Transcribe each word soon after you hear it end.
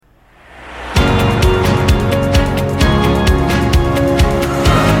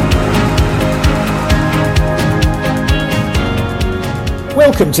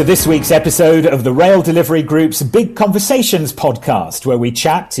Welcome to this week's episode of the Rail Delivery Group's Big Conversations podcast, where we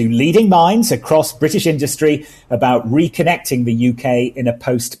chat to leading minds across British industry about reconnecting the UK in a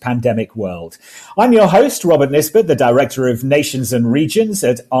post-pandemic world. I'm your host, Robert Nisbet, the Director of Nations and Regions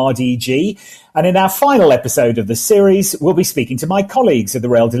at RDG. And in our final episode of the series, we'll be speaking to my colleagues at the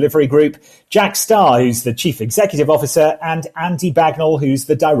Rail Delivery Group, Jack Starr, who's the Chief Executive Officer, and Andy Bagnall, who's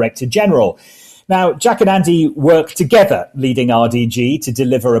the Director General. Now, Jack and Andy work together, leading RDG to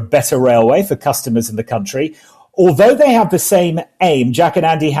deliver a better railway for customers in the country. Although they have the same aim, Jack and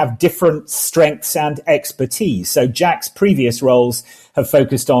Andy have different strengths and expertise. So Jack's previous roles have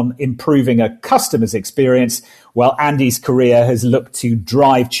focused on improving a customer's experience, while Andy's career has looked to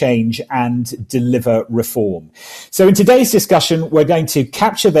drive change and deliver reform. So in today's discussion, we're going to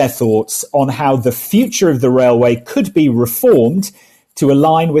capture their thoughts on how the future of the railway could be reformed to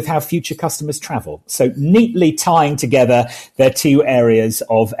align with how future customers travel. So neatly tying together their two areas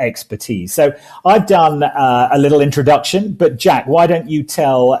of expertise. So I've done a little introduction, but Jack, why don't you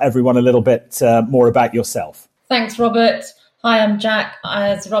tell everyone a little bit more about yourself? Thanks, Robert. Hi, I'm Jack.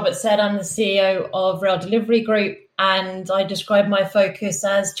 As Robert said, I'm the CEO of Rail Delivery Group, and I describe my focus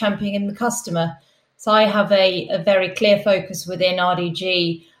as championing the customer. So I have a very clear focus within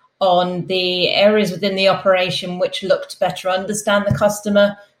RDG on the areas within the operation which look to better understand the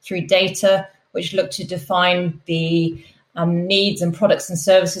customer through data, which look to define the needs and products and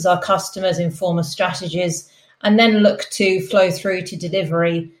services our customers inform of strategies, and then look to flow through to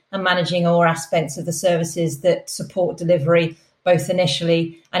delivery and managing all aspects of the services that support delivery, both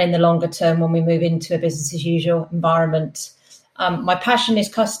initially and in the longer term when we move into a business as usual environment. My passion is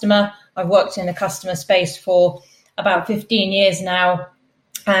customer. I've worked in the customer space for about 15 years now.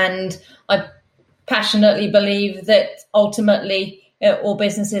 And I passionately believe that ultimately all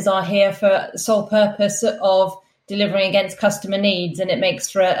businesses are here for the sole purpose of delivering against customer needs, and it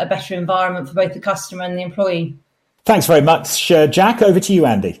makes for a better environment for both the customer and the employee. Thanks very much, Jack. Over to you,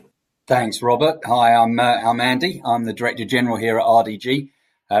 Andy. Thanks, Robert. Hi, I'm Andy. I'm the Director General here at RDG.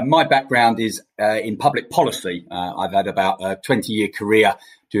 My background is in public policy. I've had about a 20-year career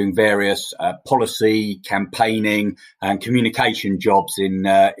doing various policy, campaigning, and communication jobs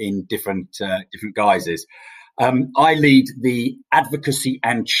in different guises. I lead the advocacy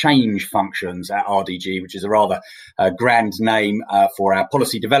and change functions at RDG, which is a rather grand name for our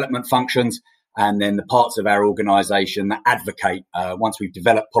policy development functions, and then the parts of our organisation that advocate. Once we've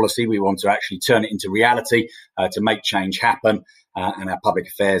developed policy, we want to actually turn it into reality to make change happen, and our public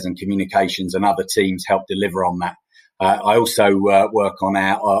affairs and communications and other teams help deliver on that. I also work on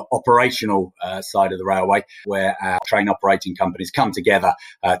our operational side of the railway, where our train operating companies come together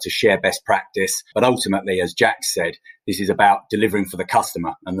to share best practice. But ultimately, as Jack said, this is about delivering for the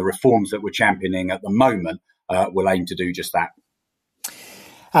customer, and the reforms that we're championing at the moment will aim to do just that.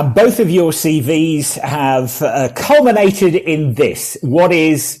 And both of your CVs have culminated in this, what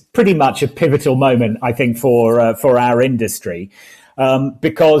is pretty much a pivotal moment, I think, for our industry.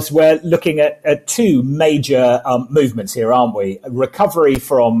 Because we're looking at two major movements here, aren't we? Recovery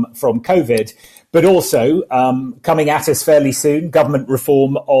from COVID, but also coming at us fairly soon, government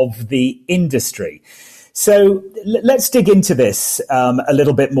reform of the industry. So let's dig into this a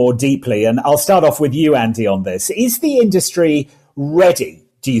little bit more deeply. And I'll start off with you, Andy, on this. Is the industry ready,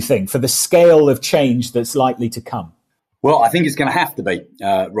 do you think, for the scale of change that's likely to come? Well, I think it's going to have to be,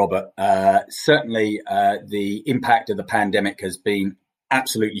 Robert. Certainly, the impact of the pandemic has been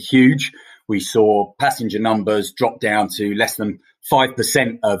absolutely huge. We saw passenger numbers drop down to less than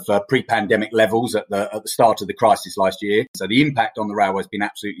 5% of pre-pandemic levels at the start of the crisis last year. So the impact on the railway has been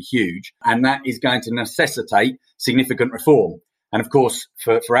absolutely huge, and that is going to necessitate significant reform. And of course,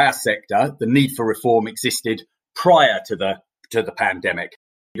 for our sector, the need for reform existed prior to the pandemic.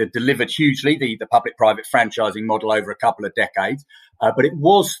 It had delivered hugely, the public-private franchising model over a couple of decades, but it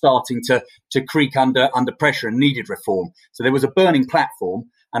was starting to creak under pressure and needed reform. So there was a burning platform,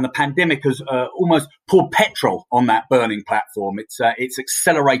 and the pandemic has almost poured petrol on that burning platform. It's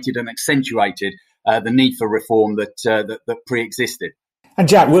accelerated and accentuated the need for reform that pre-existed. And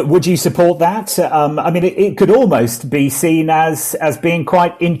Jack, would you support that? I mean, it could almost be seen as being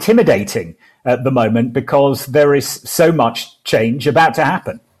quite intimidating at the moment, because there is so much change about to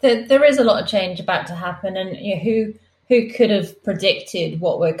happen. There is a lot of change about to happen, and who could have predicted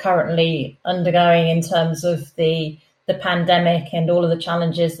what we're currently undergoing in terms of the pandemic and all of the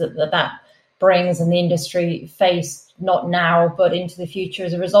challenges that brings, and the industry face not now but into the future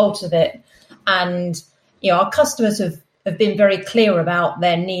as a result of it. And our customers have been very clear about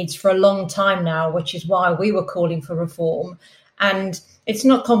their needs for a long time now, which is why we were calling for reform. And it's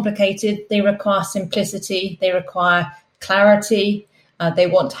not complicated. They require simplicity. They require clarity. They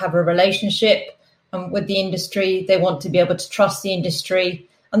want to have a relationship with the industry. They want to be able to trust the industry,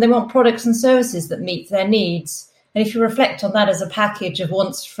 and they want products and services that meet their needs. And if you reflect on that as a package of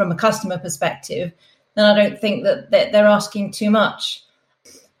wants from a customer perspective, then I don't think that they're asking too much.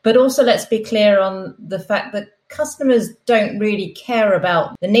 But also, let's be clear on the fact that customers don't really care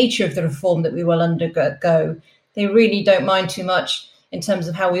about the nature of the reform that we will undergo. They really don't mind too much in terms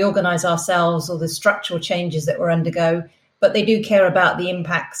of how we organise ourselves or the structural changes that we'll undergo, but they do care about the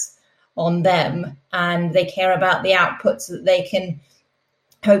impacts on them, and they care about the outputs that they can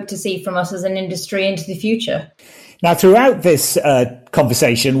hope to see from us as an industry into the future. Now, throughout this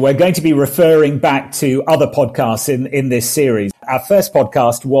conversation, we're going to be referring back to other podcasts in this series. Our first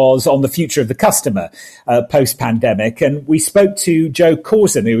podcast was on the future of the customer post-pandemic, and we spoke to Jo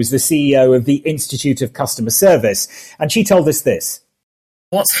Corzine, who is the CEO of the Institute of Customer Service, and she told us this.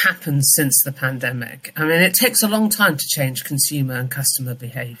 What's happened since the pandemic? I mean, it takes a long time to change consumer and customer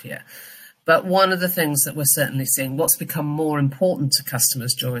behaviour. But one of the things that we're certainly seeing, what's become more important to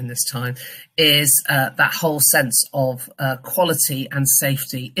customers during this time, is that whole sense of quality and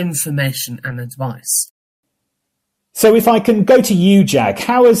safety, information and advice. So if I can go to you, Jack,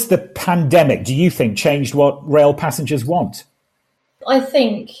 how has the pandemic, do you think, changed what rail passengers want? I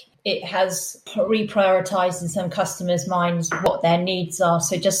think it has reprioritised in some customers' minds what their needs are.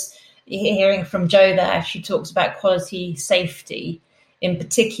 So just hearing from Jo there, she talks about quality, safety in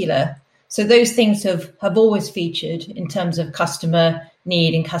particular. So those things have always featured in terms of customer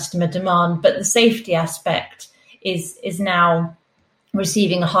need and customer demand, but the safety aspect is now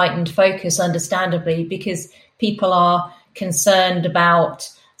receiving a heightened focus, understandably, because people are concerned about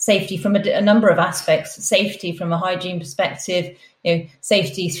safety from a number of aspects. Safety from a hygiene perspective,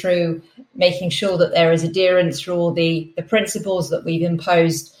 safety through making sure that there is adherence through all the principles that we've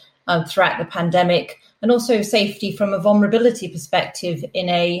imposed throughout the pandemic, and also safety from a vulnerability perspective in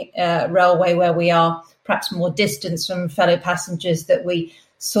a railway where we are perhaps more distant from fellow passengers that we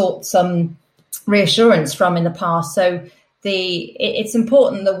sought some reassurance from in the past. So it's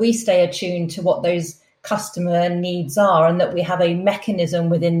important that we stay attuned to what those customer needs are, and that we have a mechanism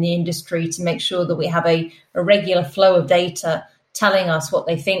within the industry to make sure that we have a regular flow of data telling us what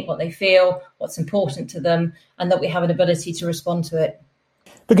they think, what they feel, what's important to them, and that we have an ability to respond to it.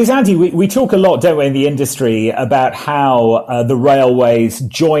 Because, Andy, we talk a lot, don't we, in the industry about how the railways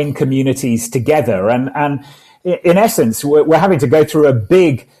join communities together. And in essence, we're having to go through a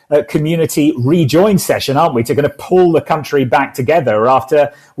big community rejoin session, aren't we, to kind of pull the country back together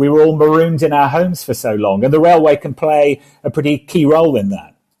after we were all marooned in our homes for so long. And the railway can play a pretty key role in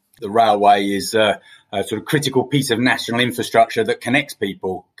that. The railway is a sort of critical piece of national infrastructure that connects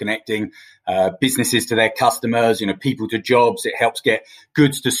people, connecting businesses to their customers, people to jobs. It helps get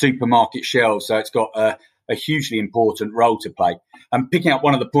goods to supermarket shelves. So it's got a hugely important role to play. And picking up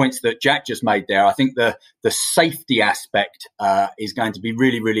one of the points that Jack just made there, I think the safety aspect is going to be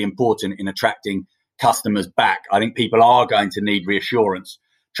really, really important in attracting customers back. I think people are going to need reassurance.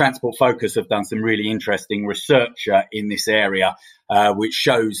 Transport Focus have done some really interesting research in this area, which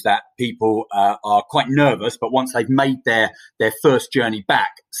shows that people are quite nervous, but once they've made their first journey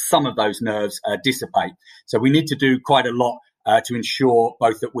back, some of those nerves dissipate. So we need to do quite a lot to ensure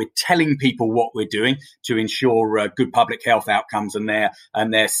both that we're telling people what we're doing to ensure good public health outcomes and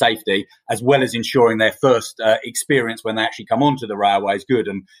their safety, as well as ensuring their first experience when they actually come onto the railway is good.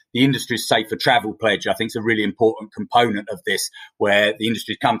 And the industry's Safer Travel Pledge, I think, is a really important component of this, where the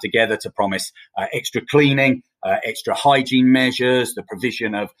industry's come together to promise extra cleaning, extra hygiene measures, the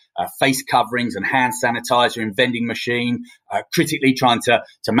provision of face coverings and hand sanitizer in vending machine, critically trying to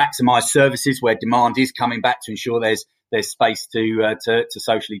maximise services where demand is coming back to ensure there's space to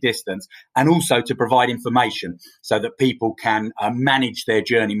socially distance, and also to provide information so that people can manage their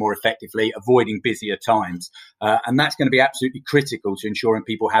journey more effectively, avoiding busier times. And that's going to be absolutely critical to ensuring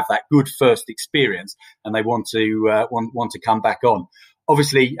people have that good first experience and they want to come back on.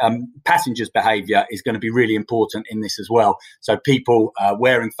 Obviously, passengers' behaviour is going to be really important in this as well. So people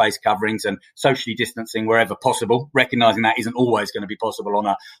wearing face coverings and socially distancing wherever possible, recognising that isn't always going to be possible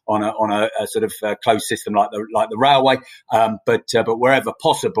on a sort of closed system like the railway, but wherever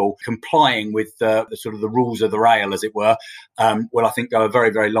possible, complying with the sort of the rules of the rail, as it were, will I think go a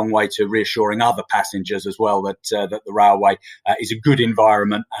very, very long way to reassuring other passengers as well that the railway is a good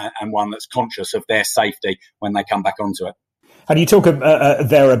environment and one that's conscious of their safety when they come back onto it. And you talk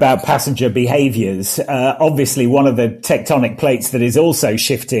there about passenger behaviours. Obviously, one of the tectonic plates that is also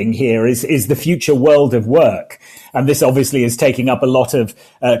shifting here is the future world of work. and this obviously is taking up a lot of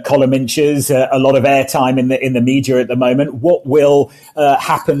column inches, a lot of airtime in the media at the moment. What will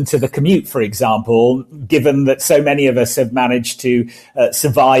happen to the commute, for example, given that so many of us have managed to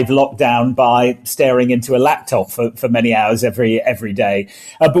survive lockdown by staring into a laptop for many hours every day?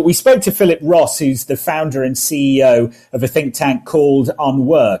 But we spoke to Philip Ross, who's the founder and CEO of a think tank called On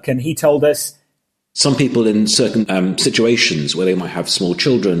Work, and he told us, some people in certain situations where they might have small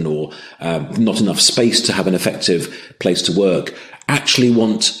children or not enough space to have an effective place to work actually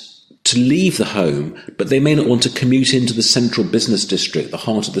want to leave the home, but they may not want to commute into the central business district, the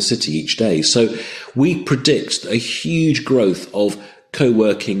heart of the city each day. So we predict a huge growth of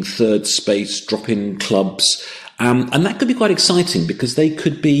co-working, third space, drop-in clubs. And that could be quite exciting because they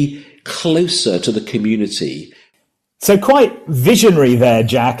could be closer to the community. So quite visionary there,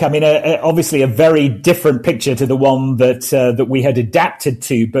 Jack. I mean, obviously a very different picture to the one that we had adapted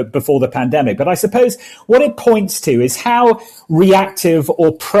to but before the pandemic. But I suppose what it points to is how reactive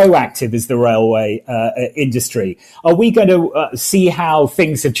or proactive is the railway industry. Are we going to see how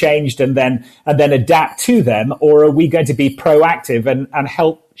things have changed and then adapt to them, or are we going to be proactive and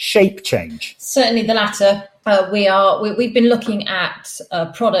help shape change? Certainly the latter. We've been looking at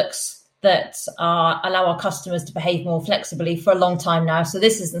products that allow our customers to behave more flexibly for a long time now. So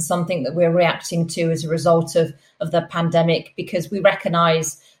this isn't something that we're reacting to as a result of the pandemic, because we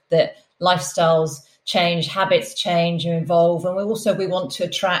recognise that lifestyles change, habits change and evolve. And we want to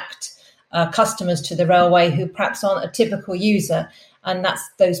attract customers to the railway who perhaps aren't a typical user. And that's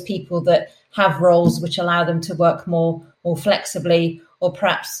those people that have roles which allow them to work more flexibly, or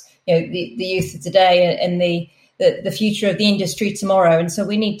perhaps the youth of today and the future of the industry tomorrow. And so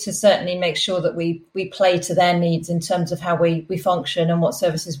we need to certainly make sure that we play to their needs in terms of how we function and what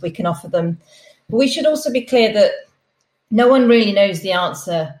services we can offer them. But we should also be clear that no one really knows the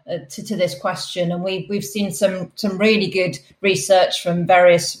answer to this question. And we've seen some really good research from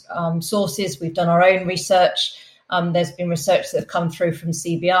various sources. We've done our own research. There's been research that have come through from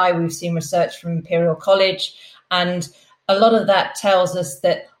CBI. We've seen research from Imperial College. And a lot of that tells us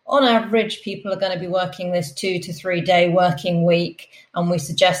that on average, people are going to be working this 2 to 3 day working week. And we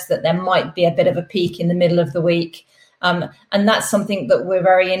suggest that there might be a bit of a peak in the middle of the week. And that's something that we're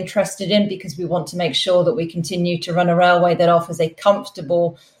very interested in, because we want to make sure that we continue to run a railway that offers a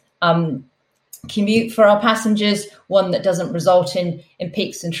comfortable commute for our passengers, one that doesn't result in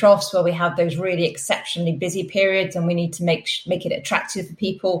peaks and troughs where we have those really exceptionally busy periods, and we need to make it attractive for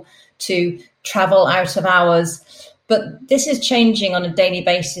people to travel out of hours. But this is changing on a daily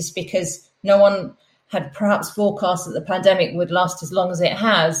basis, because no one had perhaps forecast that the pandemic would last as long as it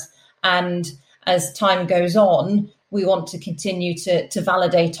has. And as time goes on, we want to continue to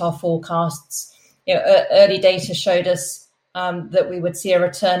validate our forecasts. Early data showed us that we would see a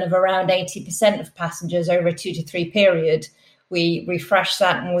return of around 80% of passengers over a 2 to 3 period. We refresh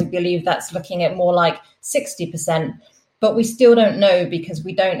that and we believe that's looking at more like 60%. But we still don't know, because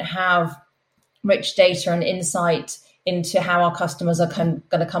we don't have rich data and insight into how our customers are going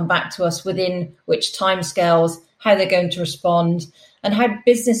to come back to us, within which timescales, how they're going to respond, and how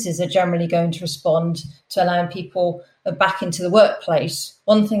businesses are generally going to respond to allowing people back into the workplace.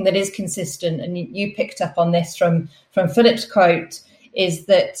 One thing that is consistent, and you picked up on this from Philip's quote, is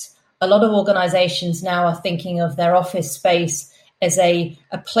that a lot of organisations now are thinking of their office space as a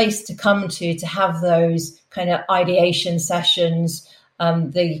place to come to have those kind of ideation sessions,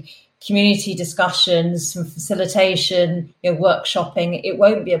 the community discussions, some facilitation, workshopping. It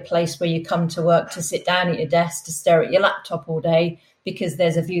won't be a place where you come to work to sit down at your desk to stare at your laptop all day, because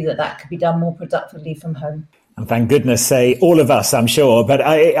there's a view that could be done more productively from home. And thank goodness, say all of us, I'm sure. But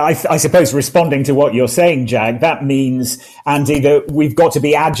I suppose, responding to what you're saying, Jack, that means, Andy, that we've got to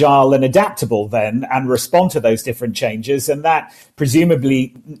be agile and adaptable then, and respond to those different changes. And that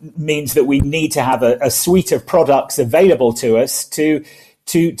presumably means that we need to have a suite of products available to us to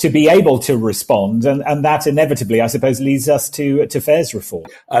be able to respond. And that inevitably, I suppose, leads us to fares reform.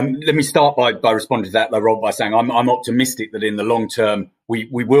 Let me start by responding to that, though, Rob, by saying I'm optimistic that in the long term we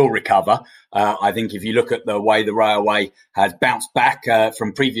will recover. I think if you look at the way the railway has bounced back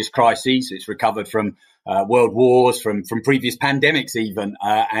from previous crises, it's recovered from world wars, from previous pandemics even,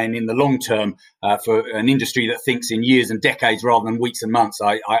 and in the long term, for an industry that thinks in years and decades rather than weeks and months,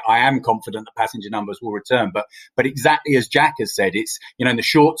 I am confident that passenger numbers will return. But exactly as Jack has said, it's, in the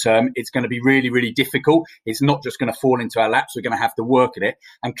short term, it's going to be really, really difficult. It's not just going to fall into our laps. We're going to have to work at it.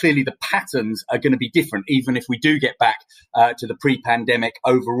 And clearly the patterns are going to be different, even if we do get back to the pre-pandemic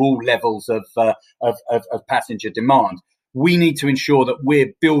overall levels of passenger demand. we need to ensure that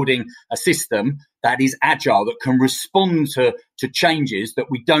we're building a system that is agile, that can respond to changes that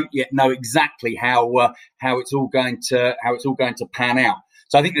we don't yet know exactly how it's all going to pan out.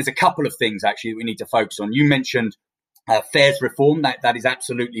 So I think there's a couple of things actually that we need to focus on. You mentioned fares reform. That is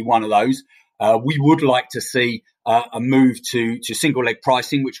absolutely one of those. We would like to see a move to single leg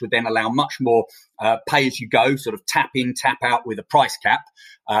pricing, which would then allow much more pay as you go, sort of tap in, tap out with a price cap.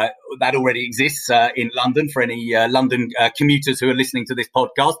 That already exists in London for any London commuters who are listening to this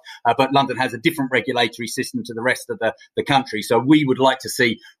podcast. But London has a different regulatory system to the rest of the country. So we would like to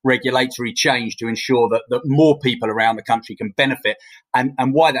see regulatory change to ensure that more people around the country can benefit.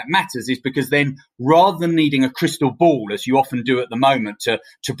 And why that matters is because then, rather than needing a crystal ball, as you often do at the moment, to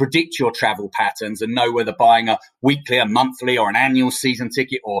predict your travel patterns and know whether buying a weekly, a monthly or an annual season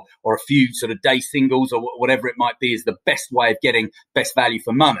ticket or a few sort of day singles or whatever it might be is the best way of getting best value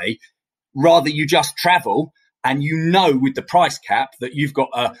for money, rather you just travel and you know with the price cap that you've got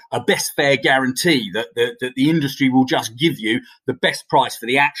a best fare guarantee, that the industry will just give you the best price for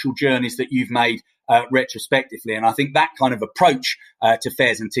the actual journeys that you've made retrospectively. And I think that kind of approach to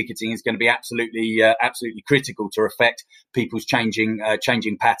fares and ticketing is going to be absolutely critical to affect people's changing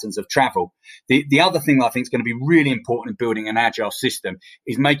patterns of travel. The other thing that I think is going to be really important in building an agile system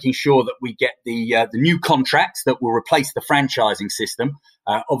is making sure that we get the new contracts that will replace the franchising system.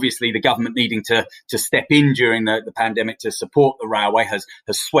 Obviously, the government needing to step in during the pandemic to support the railway has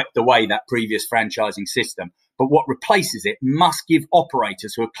swept away that previous franchising system. But what replaces it must give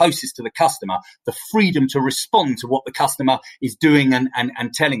operators who are closest to the customer the freedom to respond to what the customer is doing and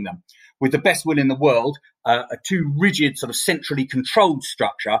telling them. With the best will in the world, a too rigid sort of centrally controlled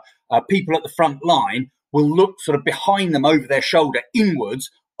structure, people at the front line will look sort of behind them over their shoulder inwards,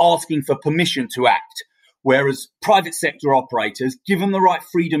 asking for permission to act. Whereas private sector operators, given the right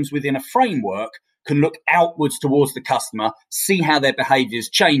freedoms within a framework, can look outwards towards the customer, see how their behaviour is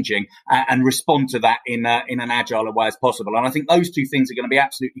changing, and respond to that in an agile way as possible. And I think those two things are going to be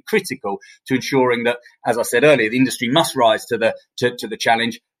absolutely critical to ensuring that, as I said earlier, the industry must rise to the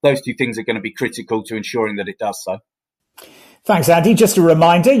challenge. Those two things are going to be critical to ensuring that it does so. Thanks, Andy. Just a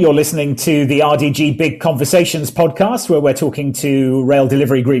reminder, you're listening to the RDG Big Conversations podcast, where we're talking to Rail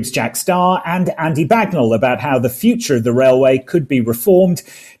Delivery Group's Jack Starr and Andy Bagnall about how the future of the railway could be reformed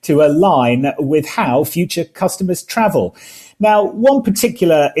to align with how future customers travel. Now, one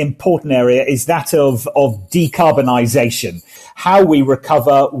particular important area is that of decarbonisation, how we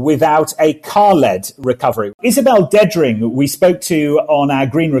recover without a car-led recovery. Isabel Dedring, we spoke to on our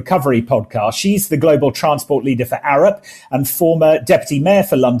Green Recovery podcast. She's the global transport leader for Arup and former deputy mayor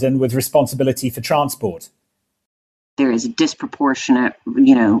for London with responsibility for transport. There is a disproportionate,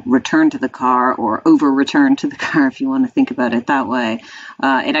 return to the car or over-return to the car, if you want to think about it that way.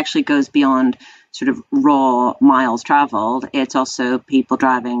 It actually goes beyond sort of raw miles traveled. It's also people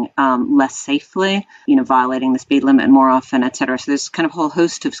driving less safely, violating the speed limit more often, et cetera. So there's kind of a whole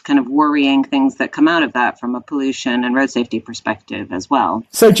host of kind of worrying things that come out of that from a pollution and road safety perspective as well.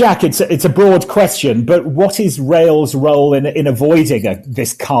 So, Jack, it's a broad question, but what is rail's role in avoiding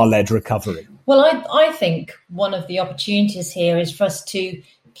this car-led recovery? Well, I think one of the opportunities here is for us to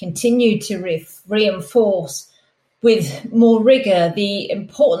continue to reinforce with more rigour the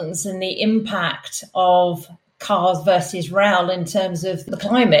importance and the impact of cars versus rail in terms of the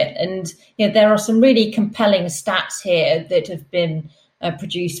climate. And there are some really compelling stats here that have been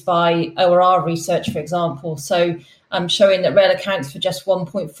produced by ORR research, for example. So showing that rail accounts for just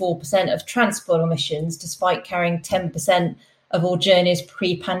 1.4% of transport emissions, despite carrying 10% of all journeys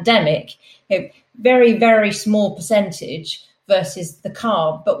pre-pandemic. Very, very small percentage versus the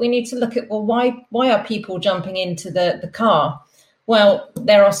car. But we need to look at, why are people jumping into the car? Well,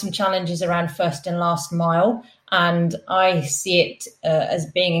 there are some challenges around first and last mile, and I see it as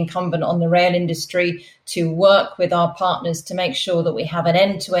being incumbent on the rail industry to work with our partners to make sure that we have an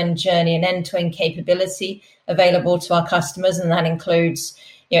end-to-end journey, an end-to-end capability available to our customers, and that includes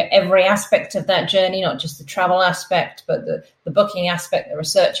every aspect of that journey, not just the travel aspect, but the booking aspect, the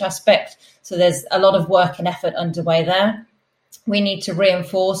research aspect. So there's a lot of work and effort underway there. We need to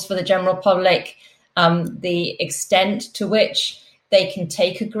reinforce for the general public the extent to which they can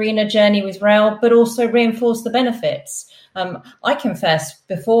take a greener journey with rail, but also reinforce the benefits. I confess,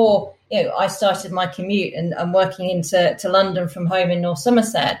 before I started my commute and working into London from home in North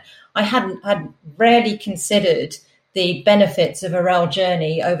Somerset, I had rarely considered the benefits of a rail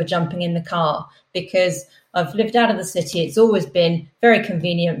journey over jumping in the car, because I've lived out of the city. It's always been very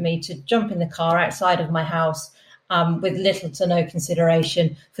convenient for me to jump in the car outside of my house with little to no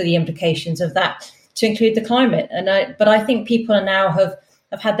consideration for the implications of that, to include the climate. But I think people now have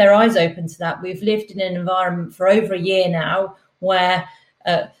have had their eyes open to that. We've lived in an environment for over a year now where,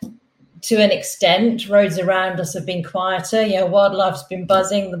 to an extent, roads around us have been quieter. Wildlife's been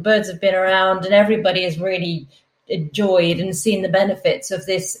buzzing, the birds have been around, and everybody has really enjoyed and seen the benefits of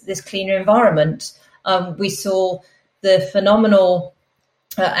this cleaner environment. We saw the phenomenal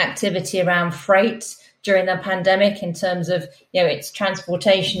activity around freight during the pandemic in terms of its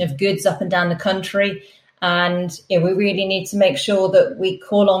transportation of goods up and down the country. And we really need to make sure that we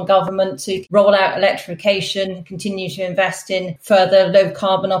call on government to roll out electrification, continue to invest in further low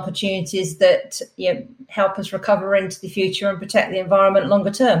carbon opportunities that help us recover into the future and protect the environment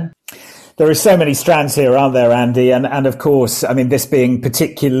longer term. There are so many strands here, aren't there, Andy? And of course, I mean, this being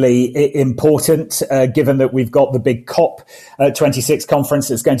particularly important, given that we've got the big COP26 conference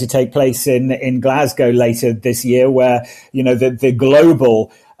that's going to take place in Glasgow later this year, where, the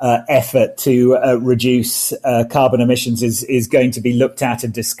global effort to reduce carbon emissions is going to be looked at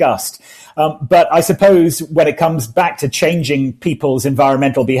and discussed. But I suppose when it comes back to changing people's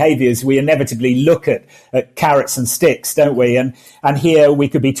environmental behaviours, we inevitably look at carrots and sticks, don't we? And here we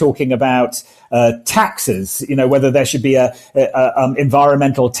could be talking about taxes, whether there should be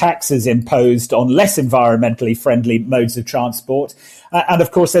environmental taxes imposed on less environmentally friendly modes of transport. And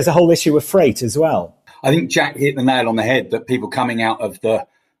of course, there's a whole issue of freight as well. I think Jack hit the nail on the head that people coming out of the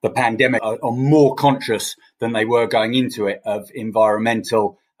pandemic are more conscious than they were going into it of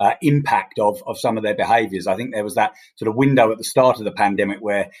environmental impact of some of their behaviours. I think there was that sort of window at the start of the pandemic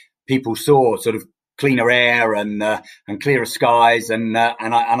where people saw sort of cleaner air and clearer skies, and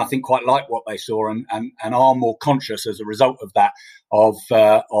I think quite like what they saw and are more conscious as a result of that of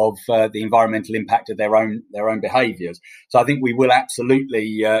the environmental impact of their own behaviours. So I think we will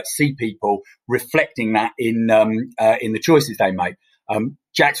absolutely see people reflecting that in the choices they make.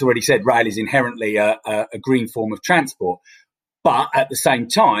 Jack's already said rail is inherently a green form of transport. But at the same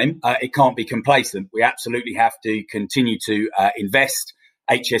time, it can't be complacent. We absolutely have to continue to invest,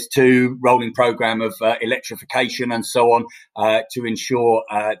 HS2, rolling programme of electrification and so on, to ensure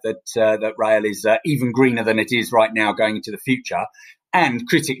that rail is even greener than it is right now going into the future. And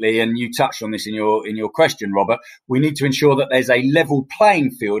critically, and you touched on this in your question, Robert, we need to ensure that there's a level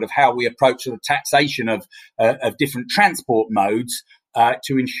playing field of how we approach the taxation of different transport modes,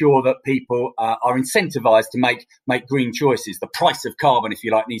 to ensure that people are incentivised to make green choices. The price of carbon, if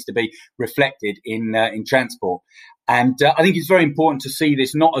you like, needs to be reflected in transport. And I think it's very important to see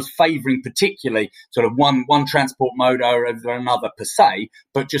this not as favouring particularly sort of one transport mode over another per se,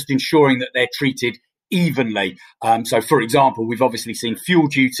 but just ensuring that they're treated evenly. So, for example, we've obviously seen fuel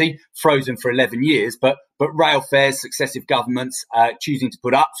duty frozen for 11 years, but rail fares, successive governments choosing to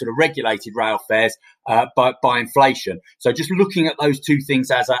put up sort of regulated rail fares by inflation. So just looking at those two things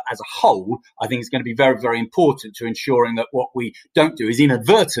as a whole, I think is going to be very, very important to ensuring that what we don't do is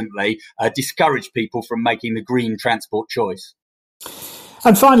inadvertently discourage people from making the green transport choice.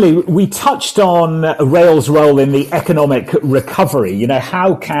 And finally, we touched on rail's role in the economic recovery.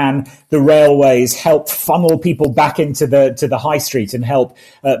 How can the railways help funnel people back into the high street and help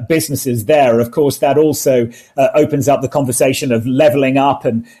businesses there? Of course, that also opens up the conversation of levelling up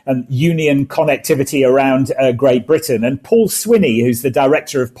and union connectivity around Great Britain. And Paul Swinney, who's the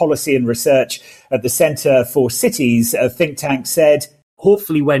Director of Policy and Research at the Centre for Cities think tank, said,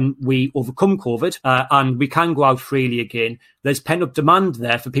 hopefully when we overcome COVID and we can go out freely again, there's pent-up demand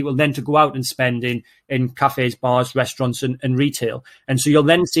there for people then to go out and spend in cafes, bars, restaurants and retail. And so you'll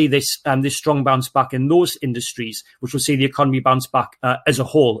then see this strong bounce back in those industries, which will see the economy bounce back as a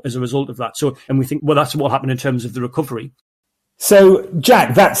whole as a result of that. So, and we think, well, that's what will happen in terms of the recovery. So,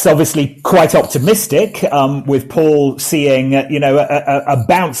 Jack, that's obviously quite optimistic, with Paul seeing, a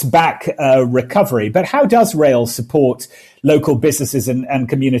bounce back recovery. But how does rail support local businesses and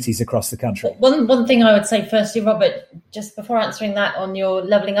communities across the country? One thing I would say firstly, Robert, just before answering that on your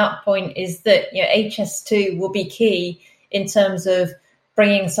levelling up point, is that HS2 will be key in terms of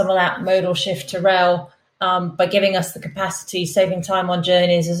bringing some of that modal shift to rail, by giving us the capacity, saving time on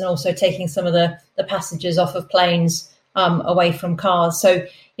journeys, and also taking some of the passengers off of planes away from cars. So,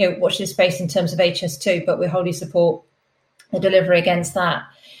 watch this space in terms of HS2, but we wholly support the delivery against that.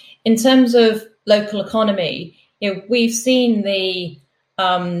 In terms of local economy, we've seen the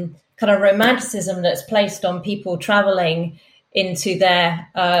kind of romanticism that's placed on people travelling into their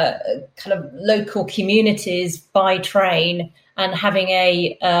kind of local communities by train and having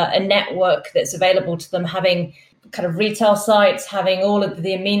a network that's available to them, having kind of retail sites, having all of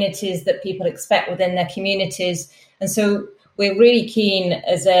the amenities that people expect within their communities. And so we're really keen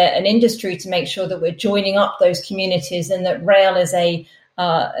as an industry to make sure that we're joining up those communities and that rail is a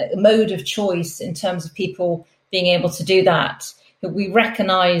mode of choice in terms of people being able to do that. we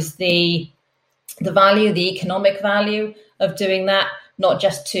recognise the value, the economic value of doing that, not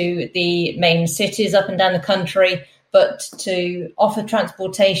just to the main cities up and down the country, but to offer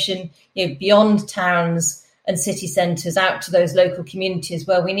transportation beyond towns and city centres out to those local communities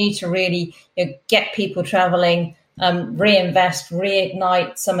where we need to really get people travelling, reinvest,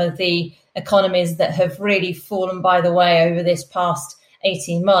 reignite some of the economies that have really fallen by the way over this past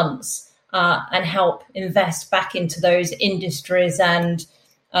 18 months, and help invest back into those industries and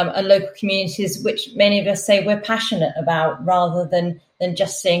local communities, which many of us say we're passionate about, rather than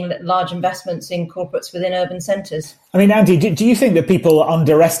just seeing large investments in corporates within urban centres. I mean, Andy, do you think that people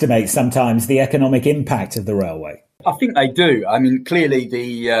underestimate sometimes the economic impact of the railway? I think they do. I mean, clearly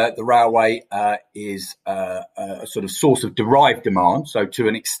the railway is a sort of source of derived demand. So to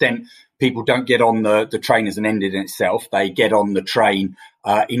an extent, people don't get on the train as an end in itself. They get on the train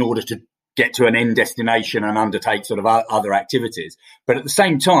in order to get to an end destination and undertake sort of other activities. But at the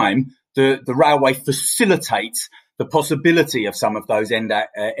same time, the railway facilitates the possibility of some of those end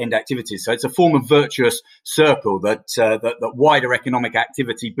activities. So it's a form of virtuous circle that wider economic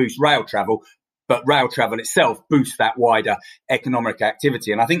activity boosts rail travel, but rail travel itself boosts that wider economic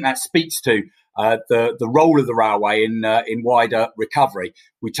activity. And I think that speaks to the role of the railway in wider recovery.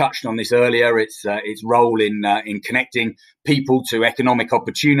 We touched on this earlier. Its role in connecting people to economic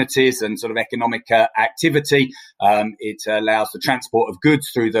opportunities and sort of economic activity. It allows the transport of goods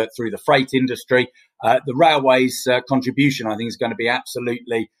through the freight industry. The railway's contribution, I think, is going to be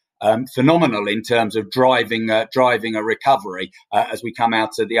absolutely phenomenal in terms of driving a recovery as we come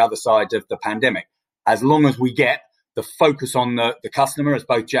out to the other side of the pandemic. As long as we get the focus on the customer, as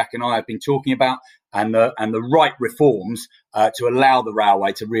both Jack and I have been talking about, and the right reforms to allow the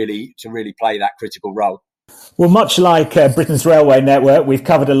railway to really play that critical role. Well, much like Britain's railway network, we've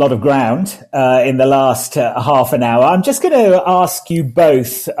covered a lot of ground in the last half an hour. I'm just going to ask you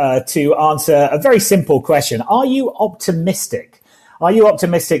both to answer a very simple question. Are you optimistic? Are you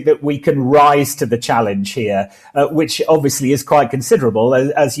optimistic that we can rise to the challenge here, which obviously is quite considerable,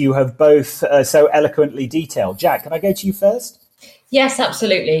 as you have both so eloquently detailed? Jack, can I go to you first? Yes,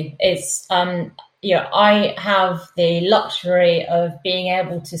 absolutely. It's I have the luxury of being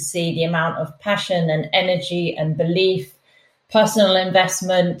able to see the amount of passion and energy and belief, personal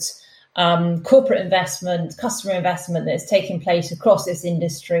investment, corporate investment, customer investment that is taking place across this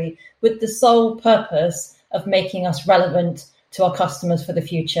industry with the sole purpose of making us relevant to our customers for the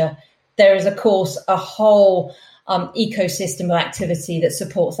future. There is, of course, a whole ecosystem of activity that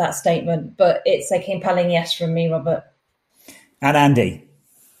supports that statement, but it's a compelling yes from me, Robert. And Andy?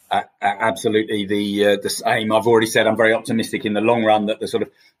 Absolutely the same. I've already said I'm very optimistic in the long run that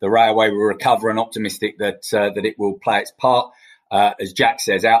the railway will recover, and optimistic that it will play its part. As Jack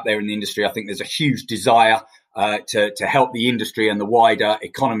says, out there in the industry, I think there's a huge desire to help the industry and the wider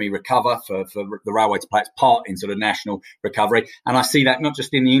economy recover, for the railway to play its part in sort of national recovery. And I see that not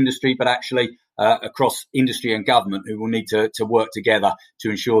just in the industry, but actually across industry and government, who will need to work together to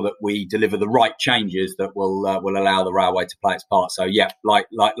ensure that we deliver the right changes that will allow the railway to play its part. So yeah, like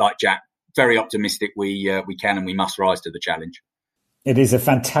Jack, very optimistic we can and we must rise to the challenge. It is a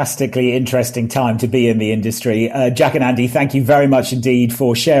fantastically interesting time to be in the industry. Jack and Andy, thank you very much indeed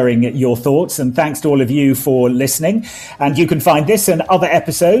for sharing your thoughts, and thanks to all of you for listening. And you can find this and other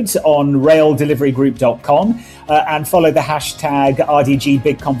episodes on raildeliverygroup.com and follow the hashtag RDG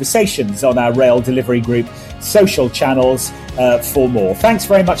Big Conversations on our Rail Delivery Group social channels for more. Thanks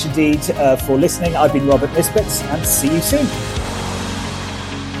very much indeed for listening. I've been Robert Nisbets, and see you soon.